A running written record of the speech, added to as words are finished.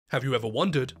Have you ever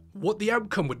wondered what the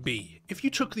outcome would be if you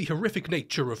took the horrific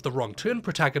nature of the Wrong Turn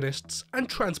protagonists and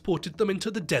transported them into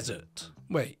the desert?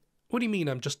 Wait, what do you mean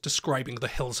I'm just describing the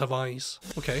Hills Have Eyes?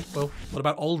 Okay, well, what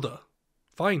about older?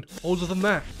 Fine, older than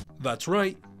that. That's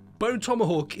right. Bone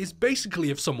Tomahawk is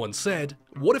basically if someone said,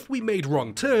 what if we made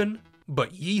Wrong Turn,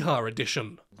 but Yeehaw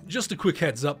edition? Just a quick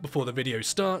heads up before the video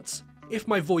starts, if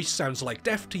my voice sounds like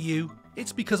death to you,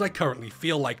 it's because I currently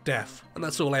feel like death, and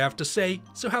that's all I have to say,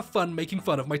 so have fun making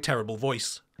fun of my terrible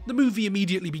voice. The movie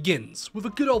immediately begins with a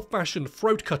good old-fashioned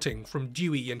throat cutting from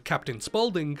Dewey and Captain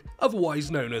Spaulding,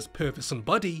 otherwise known as Purvis and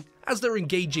Buddy, as they're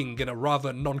engaging in a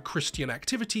rather non-Christian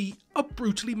activity of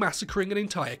brutally massacring an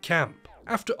entire camp.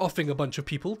 After offing a bunch of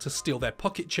people to steal their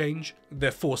pocket change,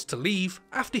 they're forced to leave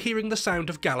after hearing the sound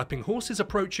of galloping horses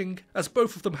approaching, as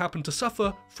both of them happen to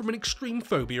suffer from an extreme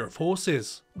phobia of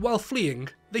horses. While fleeing,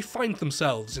 they find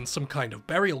themselves in some kind of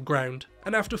burial ground,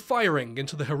 and after firing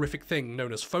into the horrific thing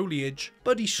known as foliage,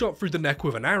 Buddy's shot through the neck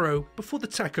with an arrow before the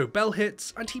Taco Bell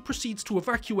hits and he proceeds to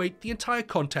evacuate the entire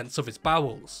contents of his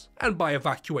bowels. And by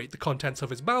evacuate the contents of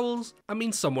his bowels, I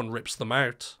mean someone rips them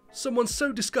out. Someone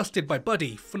so disgusted by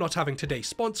Buddy for not having today's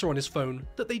sponsor on his phone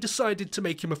that they decided to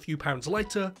make him a few pounds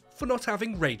lighter for not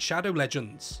having Raid Shadow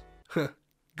Legends. Huh,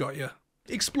 got ya.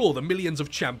 Explore the millions of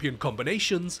champion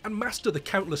combinations and master the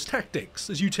countless tactics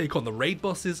as you take on the raid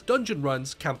bosses, dungeon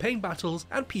runs, campaign battles,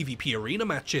 and PvP arena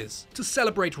matches. To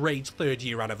celebrate Raid's 3rd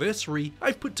year anniversary,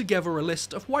 I've put together a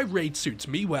list of why Raid suits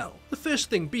me well. The first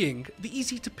thing being the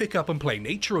easy to pick up and play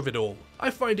nature of it all. I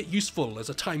find it useful as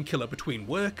a time killer between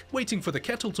work, waiting for the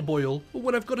kettle to boil, or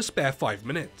when I've got a spare 5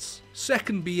 minutes.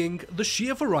 Second being the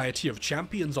sheer variety of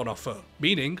champions on offer,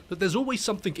 meaning that there's always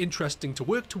something interesting to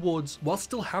work towards while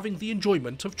still having the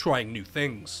enjoyment of trying new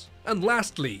things. And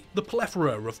lastly, the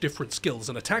plethora of different skills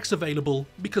and attacks available,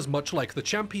 because much like the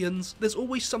champions, there's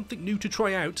always something new to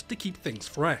try out to keep things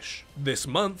fresh. This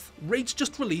month, Raid's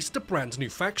just released a brand new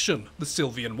faction, the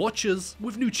Sylvian Watchers,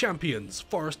 with new champions,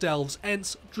 Forest Elves,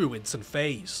 Ents, Druids and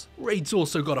Fays. Raid's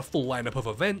also got a full lineup of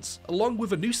events, along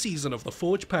with a new season of the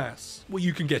Forge Pass, where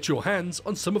you can get your hands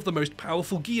on some of the most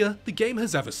powerful gear the game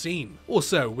has ever seen.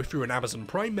 Also, if you're an Amazon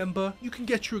Prime member, you can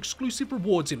get your exclusive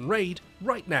rewards in Raid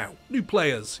right now. New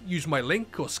players, use my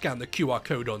link or scan the QR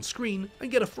code on screen and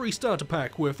get a free starter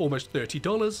pack worth almost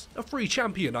 $30, a free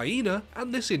champion hyena,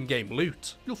 and this in-game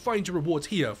loot. You'll find your rewards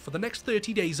here for the next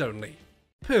 30 days only.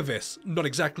 Purvis, not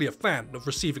exactly a fan of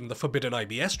receiving the forbidden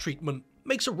IBS treatment,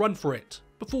 makes a run for it,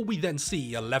 before we then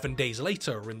see 11 days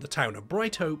later in the town of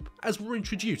Brighthope as we're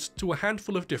introduced to a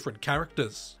handful of different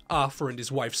characters. Arthur and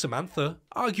his wife Samantha,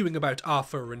 arguing about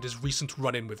Arthur and his recent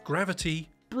run-in with Gravity,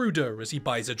 Brooder as he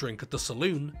buys a drink at the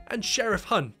saloon, and Sheriff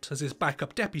Hunt as his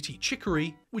backup deputy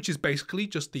Chicory, which is basically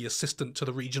just the assistant to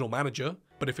the regional manager,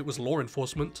 but if it was law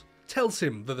enforcement, tells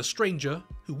him that the stranger,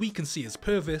 who we can see as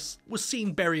Purvis, was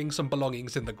seen burying some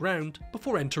belongings in the ground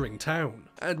before entering town.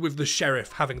 And with the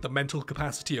sheriff having the mental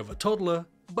capacity of a toddler,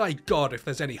 by God if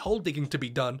there's any hole digging to be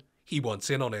done, he wants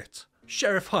in on it.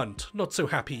 Sheriff Hunt, not so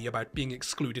happy about being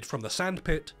excluded from the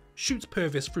sandpit, shoots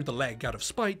Purvis through the leg out of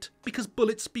spite because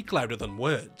bullets speak louder than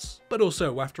words, but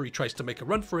also after he tries to make a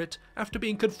run for it after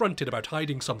being confronted about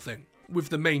hiding something. With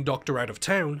the main doctor out of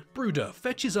town, Brooder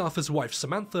fetches Arthur's wife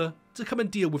Samantha to come and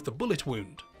deal with the bullet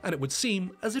wound, and it would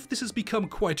seem as if this has become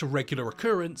quite a regular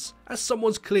occurrence as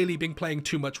someone's clearly been playing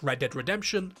too much Red Dead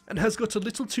Redemption and has got a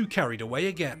little too carried away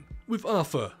again. With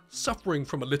Arthur suffering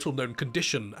from a little known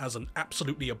condition as an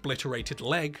absolutely obliterated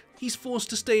leg, he's forced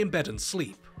to stay in bed and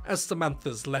sleep, as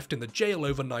Samantha's left in the jail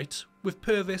overnight with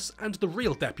Purvis and the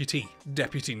real deputy,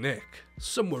 Deputy Nick.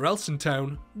 Somewhere else in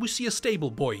town, we see a stable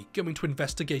boy going to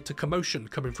investigate a commotion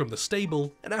coming from the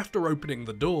stable, and after opening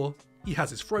the door, he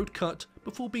has his throat cut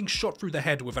before being shot through the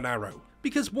head with an arrow.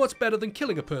 Because what's better than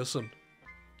killing a person?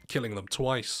 Killing them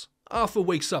twice. Arthur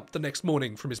wakes up the next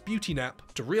morning from his beauty nap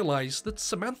to realise that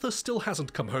Samantha still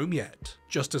hasn't come home yet,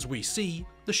 just as we see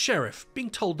the sheriff being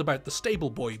told about the stable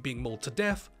boy being mauled to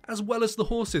death, as well as the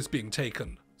horses being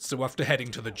taken. So after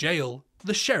heading to the jail,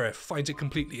 the sheriff finds it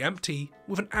completely empty,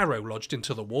 with an arrow lodged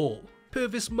into the wall.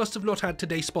 Purvis must have not had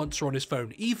today's sponsor on his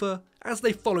phone either, as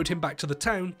they followed him back to the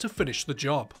town to finish the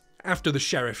job. After the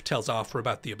sheriff tells Arthur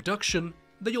about the abduction,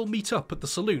 they all meet up at the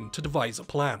saloon to devise a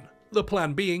plan. The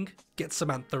plan being, get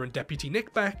Samantha and Deputy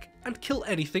Nick back, and kill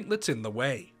anything that's in the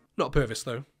way. Not Purvis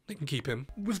though, they can keep him.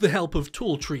 With the help of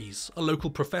Tall Trees, a local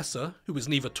professor, who is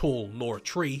neither tall nor a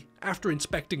tree, after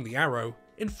inspecting the arrow,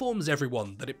 informs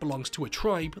everyone that it belongs to a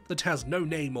tribe that has no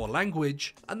name or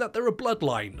language, and that they're a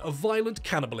bloodline of violent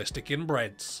cannibalistic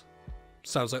inbreds.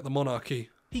 Sounds like the monarchy.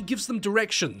 He gives them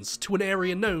directions to an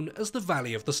area known as the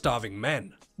Valley of the Starving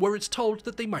Men, where it's told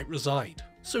that they might reside.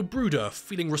 So Bruder,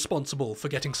 feeling responsible for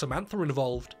getting Samantha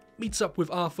involved, meets up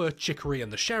with Arthur, Chicory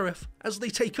and the sheriff as they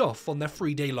take off on their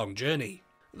 3-day-long journey.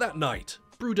 That night,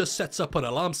 Bruder sets up an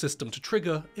alarm system to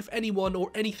trigger if anyone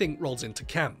or anything rolls into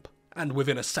camp, and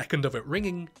within a second of it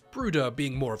ringing, Bruder,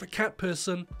 being more of a cat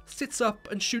person, sits up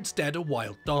and shoots dead a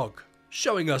wild dog,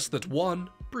 showing us that 1,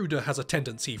 Bruder has a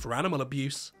tendency for animal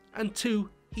abuse, and 2,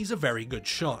 he's a very good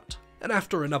shot. And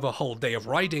after another whole day of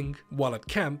riding, while at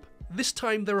camp, this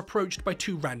time they're approached by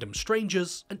 2 random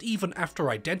strangers, and even after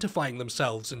identifying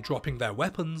themselves and dropping their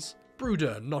weapons,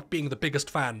 Bruder, not being the biggest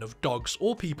fan of dogs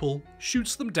or people,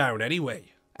 shoots them down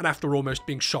anyway. And after almost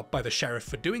being shot by the sheriff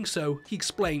for doing so, he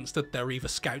explains that they're either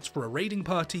scouts for a raiding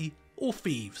party or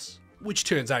thieves, which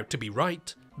turns out to be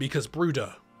right, because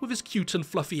Bruder, with his cute and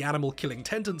fluffy animal killing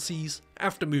tendencies,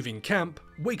 after moving camp,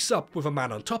 wakes up with a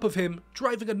man on top of him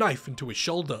driving a knife into his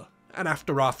shoulder. And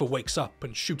after Arthur wakes up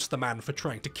and shoots the man for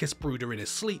trying to kiss Bruder in his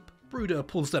sleep, Bruder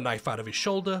pulls the knife out of his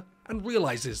shoulder and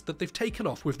realizes that they've taken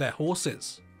off with their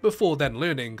horses, before then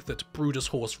learning that Bruder's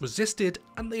horse resisted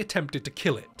and they attempted to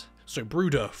kill it. So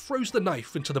Bruder throws the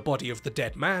knife into the body of the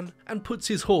dead man and puts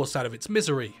his horse out of its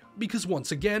misery, because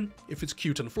once again, if it's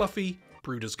cute and fluffy,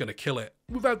 Bruder's gonna kill it.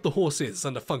 Without the horses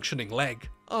and a functioning leg,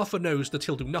 Arthur knows that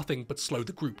he'll do nothing but slow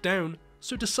the group down,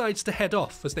 so decides to head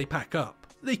off as they pack up.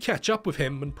 They catch up with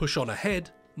him and push on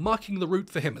ahead, marking the route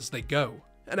for him as they go.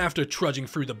 And after trudging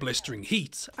through the blistering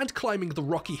heat and climbing the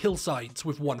rocky hillsides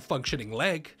with 1 functioning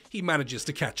leg, he manages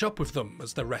to catch up with them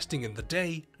as they're resting in the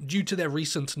day, due to their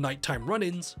recent nighttime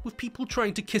run-ins with people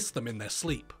trying to kiss them in their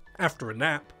sleep. After a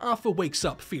nap, Arthur wakes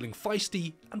up feeling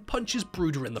feisty and punches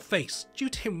Bruder in the face due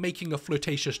to him making a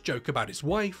flirtatious joke about his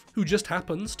wife, who just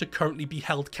happens to currently be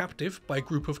held captive by a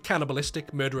group of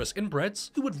cannibalistic murderous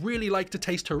inbreds who would really like to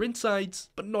taste her insides,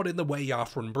 but not in the way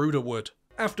Arthur and Bruder would.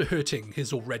 After hurting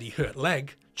his already hurt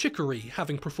leg, Chicory,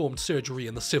 having performed surgery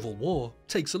in the Civil War,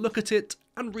 takes a look at it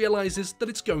and realizes that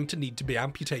it's going to need to be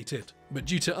amputated. But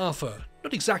due to Arthur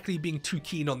not exactly being too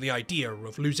keen on the idea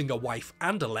of losing a wife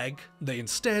and a leg, they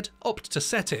instead opt to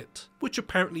set it, which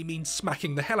apparently means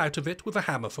smacking the hell out of it with a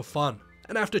hammer for fun.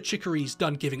 And after Chicory's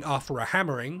done giving Arthur a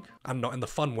hammering, and not in the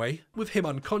fun way, with him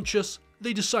unconscious,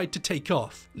 they decide to take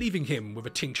off, leaving him with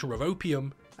a tincture of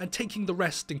opium and taking the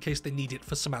rest in case they need it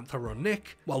for Samantha or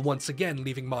Nick, while once again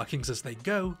leaving markings as they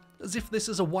go, as if this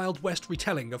is a Wild West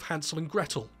retelling of Hansel and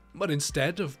Gretel. But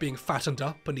instead of being fattened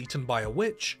up and eaten by a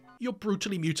witch, you're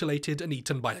brutally mutilated and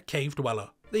eaten by a cave dweller.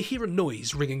 They hear a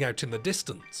noise ringing out in the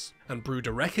distance, and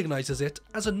Bruder recognises it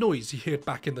as a noise he heard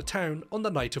back in the town on the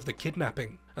night of the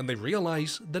kidnapping, and they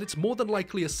realise that it's more than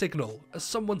likely a signal as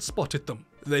someone spotted them.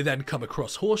 They then come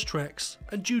across horse tracks,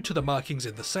 and due to the markings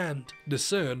in the sand,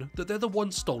 discern that they're the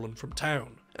ones stolen from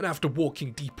town. And after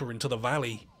walking deeper into the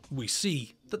valley, we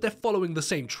see that they're following the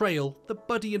same trail that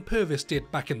Buddy and Purvis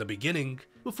did back in the beginning,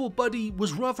 before Buddy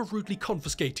was rather rudely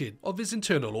confiscated of his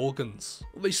internal organs.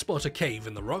 They spot a cave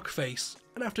in the rock face,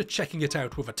 and after checking it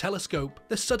out with a telescope,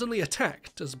 they're suddenly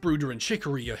attacked as Bruder and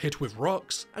Chicory are hit with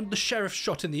rocks and the sheriff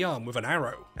shot in the arm with an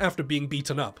arrow, after being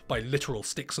beaten up by literal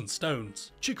sticks and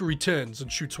stones. Chicory turns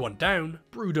and shoots one down,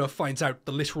 Bruder finds out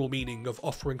the literal meaning of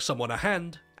offering someone a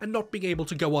hand, and not being able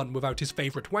to go on without his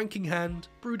favourite wanking hand,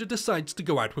 Bruder decides to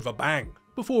go out with a bang,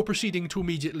 before proceeding to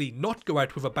immediately not go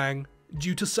out with a bang,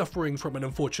 due to suffering from an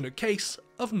unfortunate case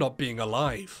of not being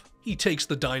alive. He takes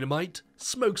the dynamite,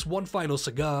 smokes one final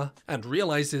cigar, and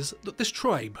realizes that this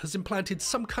tribe has implanted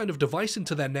some kind of device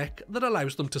into their neck that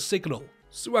allows them to signal.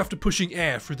 So after pushing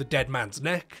air through the dead man's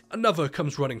neck, another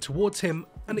comes running towards him,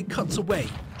 and it cuts away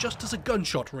just as a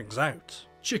gunshot rings out.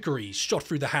 Chicory's shot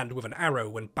through the hand with an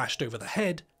arrow and bashed over the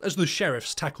head, as the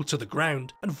sheriff's tackled to the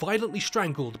ground and violently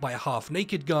strangled by a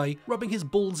half-naked guy rubbing his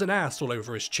balls and ass all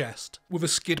over his chest. With a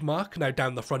skid mark now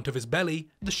down the front of his belly,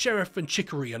 the sheriff and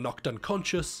Chicory are knocked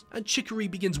unconscious, and Chicory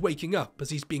begins waking up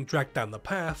as he's being dragged down the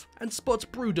path, and spots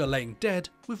Bruder laying dead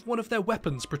with one of their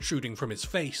weapons protruding from his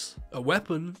face. A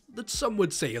weapon that some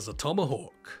would say is a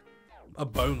tomahawk. A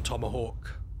bone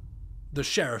tomahawk. The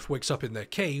sheriff wakes up in their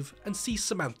cave and sees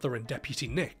Samantha and Deputy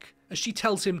Nick, as she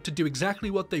tells him to do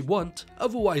exactly what they want,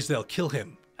 otherwise they'll kill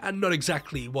him. And not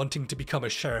exactly wanting to become a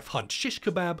sheriff hunt shish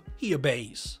kebab, he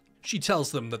obeys. She tells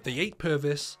them that they ate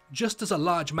Purvis, just as a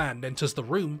large man enters the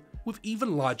room with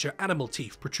even larger animal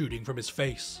teeth protruding from his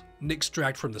face. Nick's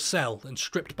dragged from the cell and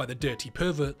stripped by the dirty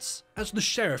perverts, as the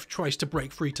sheriff tries to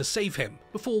break free to save him,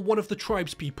 before one of the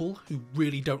tribespeople, who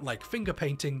really don't like finger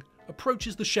painting,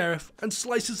 approaches the sheriff and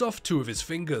slices off 2 of his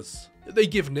fingers. They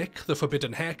give Nick the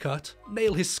forbidden haircut,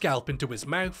 nail his scalp into his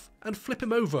mouth, and flip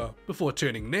him over before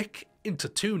turning Nick into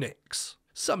 2 Nicks.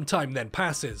 Some time then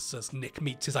passes as Nick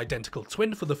meets his identical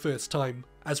twin for the first time,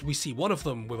 as we see one of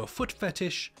them with a foot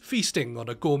fetish feasting on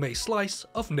a gourmet slice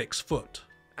of Nick's foot.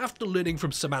 After learning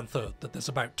from Samantha that there's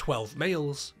about 12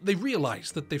 males, they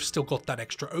realise that they've still got that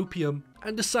extra opium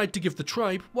and decide to give the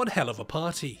tribe one hell of a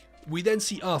party. We then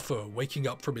see Arthur waking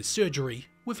up from his surgery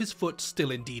with his foot still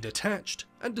indeed attached,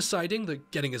 and deciding that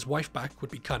getting his wife back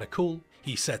would be kinda cool,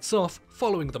 he sets off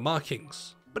following the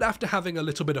markings. But after having a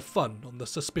little bit of fun on the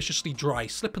suspiciously dry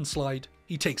slip and slide,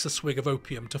 he takes a swig of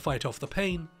opium to fight off the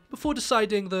pain, before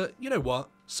deciding that, you know what,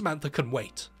 Samantha can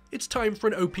wait. It's time for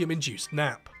an opium-induced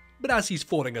nap. But as he's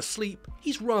falling asleep,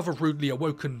 he's rather rudely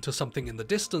awoken to something in the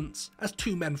distance, as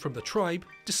two men from the tribe,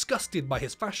 disgusted by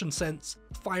his fashion sense,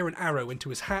 fire an arrow into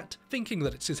his hat, thinking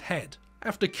that it's his head.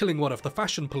 After killing one of the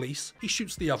fashion police, he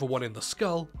shoots the other one in the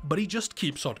skull, but he just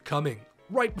keeps on coming.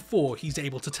 Right before he's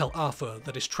able to tell Arthur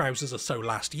that his trousers are so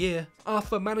last year,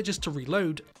 Arthur manages to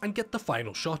reload and get the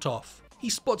final shot off. He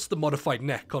spots the modified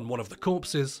neck on one of the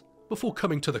corpses, before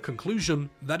coming to the conclusion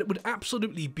that it would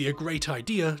absolutely be a great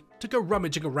idea to go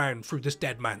rummaging around through this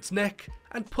dead man's neck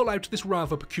and pull out this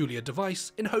rather peculiar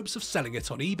device in hopes of selling it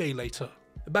on eBay later.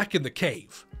 Back in the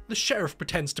cave, the sheriff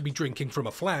pretends to be drinking from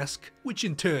a flask, which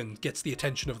in turn gets the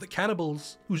attention of the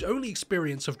cannibals, whose only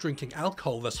experience of drinking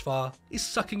alcohol thus far is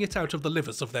sucking it out of the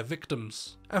livers of their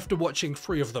victims. After watching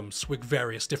 3 of them swig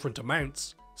various different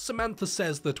amounts, Samantha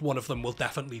says that one of them will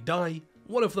definitely die,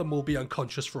 one of them will be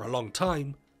unconscious for a long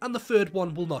time, and the third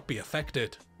one will not be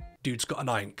affected. Dude's got an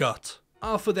iron gut.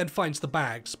 Arthur then finds the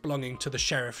bags belonging to the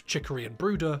Sheriff, Chicory and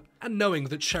Brooder, and knowing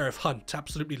that Sheriff Hunt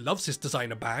absolutely loves his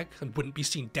designer bag and wouldn't be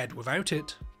seen dead without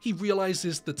it, he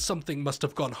realises that something must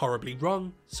have gone horribly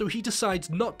wrong, so he decides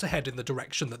not to head in the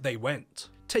direction that they went.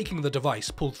 Taking the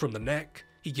device pulled from the neck,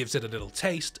 he gives it a little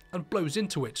taste and blows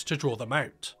into it to draw them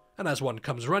out, and as one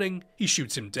comes running, he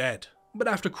shoots him dead. But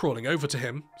after crawling over to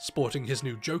him, sporting his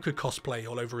new Joker cosplay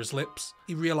all over his lips,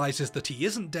 he realises that he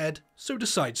isn't dead, so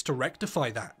decides to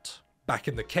rectify that. Back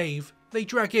in the cave, they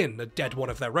drag in a dead one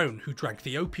of their own who drank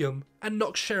the opium, and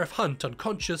knock Sheriff Hunt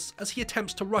unconscious as he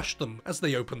attempts to rush them as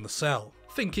they open the cell.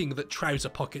 Thinking that trouser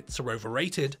pockets are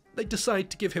overrated, they decide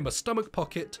to give him a stomach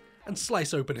pocket and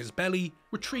slice open his belly,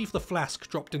 retrieve the flask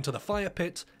dropped into the fire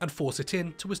pit, and force it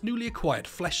into his newly acquired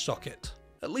flesh socket.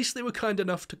 At least they were kind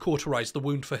enough to cauterize the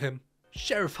wound for him.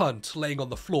 Sheriff Hunt, laying on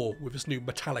the floor with his new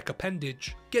metallic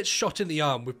appendage, gets shot in the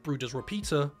arm with Brooder's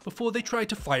repeater before they try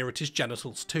to fire at his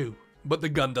genitals too. But the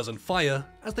gun doesn't fire,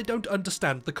 as they don't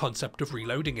understand the concept of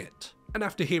reloading it. And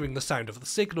after hearing the sound of the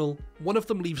signal, one of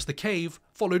them leaves the cave,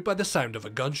 followed by the sound of a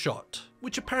gunshot,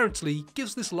 which apparently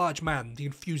gives this large man the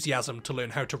enthusiasm to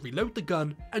learn how to reload the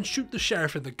gun and shoot the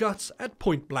sheriff in the guts at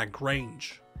point blank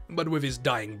range. But with his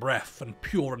dying breath and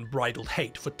pure unbridled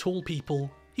hate for tall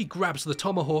people, he grabs the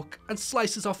tomahawk and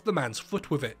slices off the man's foot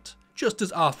with it, just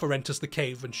as Arthur enters the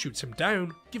cave and shoots him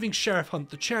down, giving Sheriff Hunt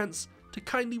the chance to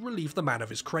kindly relieve the man of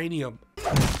his cranium.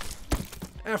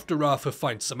 After Arthur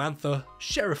finds Samantha,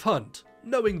 Sheriff Hunt,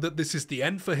 knowing that this is the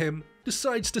end for him,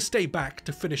 decides to stay back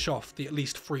to finish off the at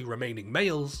least 3 remaining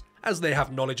males, as they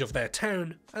have knowledge of their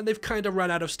town, and they've kinda run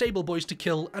out of stable boys to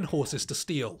kill and horses to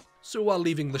steal. So while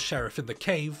leaving the sheriff in the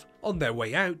cave, on their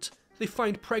way out, they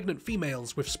find pregnant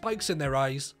females with spikes in their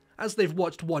eyes, as they've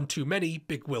watched one too many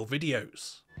Big Will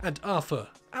videos. And Arthur,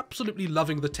 absolutely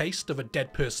loving the taste of a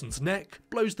dead person's neck,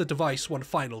 blows the device one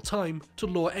final time to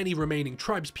lure any remaining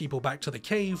tribespeople back to the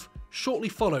cave, shortly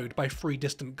followed by 3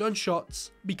 distant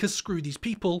gunshots, because screw these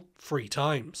people 3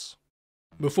 times.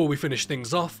 Before we finish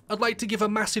things off, I'd like to give a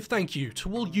massive thank you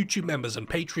to all YouTube members and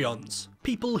Patreons,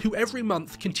 people who every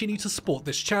month continue to support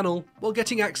this channel while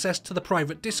getting access to the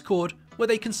private Discord where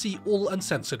they can see all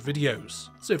uncensored videos.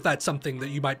 So if that's something that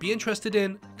you might be interested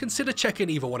in, consider checking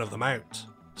either one of them out.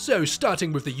 So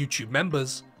starting with the YouTube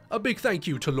members, a big thank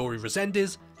you to Laurie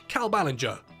Resendez, Cal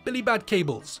Ballinger, Billy Bad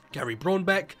Cables, Gary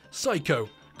Braunbeck, Psycho,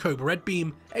 Cobra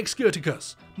Redbeam,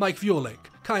 Excurticus, Mike Violic,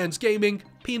 Kyans Gaming,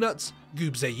 Peanuts,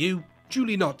 Goobs AU,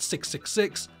 Julie Knott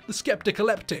 666, The Skeptic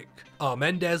Eleptic, R.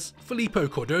 Mendez, Filippo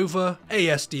Cordova,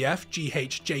 ASDF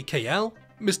GHJKL,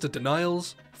 Mr.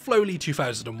 Denials, Flowly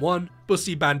 2001,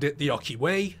 Bussy Bandit The Oki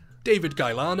Way, David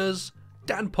Guylanas,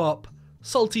 Dan Pop,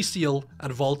 Salty Seal,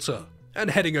 and Volta. And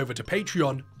heading over to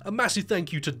Patreon, a massive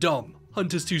thank you to Dom,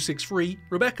 Hunters263,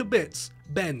 Rebecca Bits,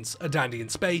 Benz, A Dandy in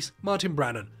Space, Martin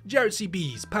Brannan, Jarrett C.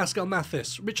 Bees, Pascal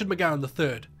Mathis, Richard McGowan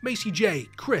III, Macy J,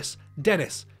 Chris,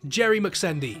 Dennis, Jerry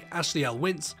McSendy, Ashley L.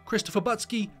 Wintz, Christopher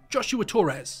Butsky, Joshua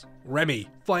Torres, Remy,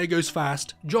 Fire Goes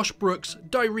Fast, Josh Brooks,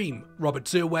 Dyrene, Robert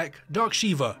Zerweck, Dark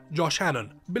Shiva, Josh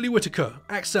Hannon, Billy Whitaker,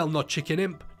 Axel Not Chicken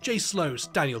Imp, Jay Slows,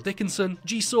 Daniel Dickinson,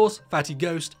 G-Source, Fatty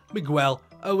Ghost, Miguel,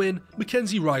 Owen,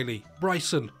 Mackenzie Riley,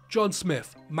 Bryson, John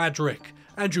Smith, Madrick,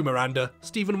 Andrew Miranda,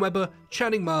 Stephen Webber,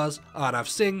 Channing Mars, Arnav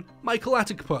Singh, Michael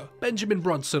Attikpa, Benjamin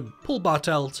Bronson, Paul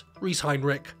Bartelt, Reese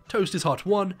Heinrich, Toast is Hot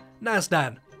 1,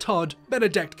 Nazdan, Todd,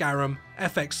 Benedict Garam,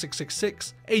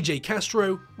 FX666, AJ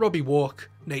Castro, Robbie Walk,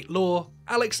 Nate Law,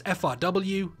 Alex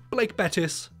FRW, Blake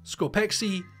Bettis,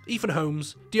 Scorpexi, Ethan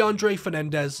Holmes, DeAndre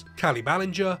Fernandez, Callie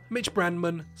Ballinger, Mitch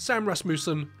Brandman, Sam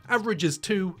Rasmussen, Averages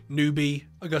 2, Newbie,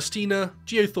 Augustina,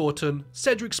 Geo Thornton,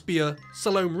 Cedric Spear,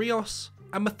 Salome Rios,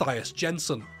 and Matthias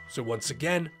Jensen. So once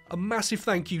again, a massive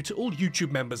thank you to all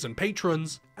YouTube members and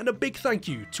patrons, and a big thank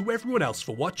you to everyone else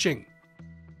for watching.